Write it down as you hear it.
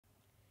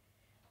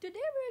Today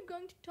we are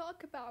going to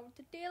talk about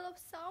the tale of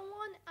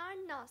Sauron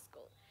and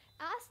Nazgûl,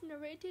 as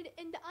narrated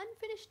in the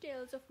unfinished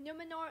tales of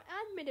Numenor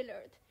and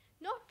Middle-Earth,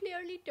 not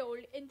clearly told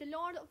in The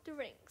Lord of the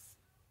Rings.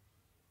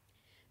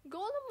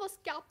 Gollum was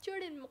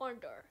captured in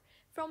Mordor.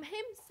 From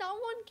him,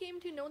 Sauron came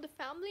to know the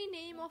family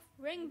name of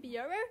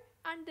Ring-Bearer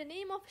and the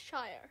name of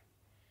Shire.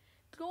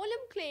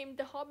 Gollum claimed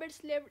the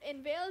hobbits lived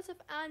in Vales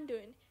of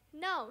Anduin.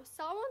 Now,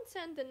 Sauron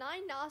sent the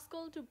 9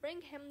 Nazgûl to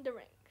bring him the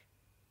ring.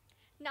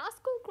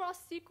 Nazgûl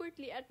crossed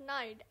secretly at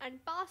night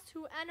and passed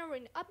through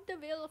Anduin up the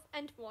Vale of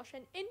Entwash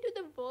and into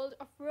the world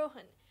of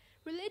Rohan,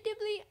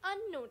 relatively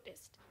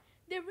unnoticed.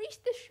 They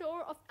reached the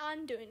shore of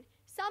Anduin.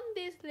 Some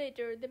days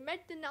later, they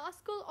met the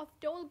Nazgûl of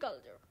Dol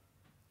Guldur.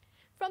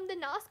 From the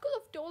Nazgûl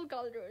of Dol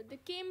Guldur, they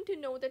came to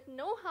know that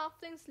no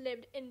halflings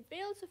lived in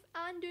Vales of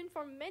Anduin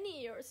for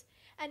many years,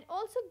 and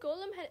also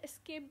Gollum had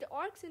escaped the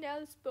orcs and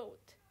elves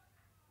both.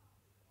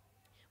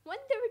 When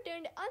they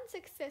returned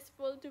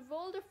unsuccessful to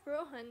world of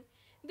Rohan,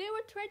 they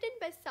were threatened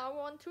by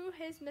Sauron through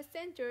his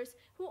messengers,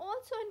 who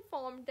also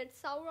informed that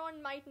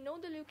Sauron might know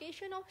the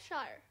location of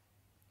Shire.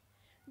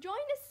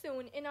 Join us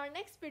soon in our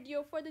next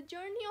video for the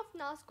journey of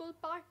Nazgûl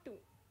Part 2.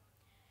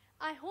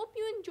 I hope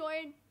you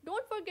enjoyed.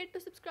 Don't forget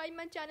to subscribe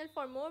my channel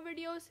for more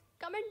videos.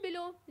 Comment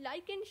below,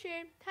 like and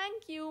share.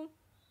 Thank you.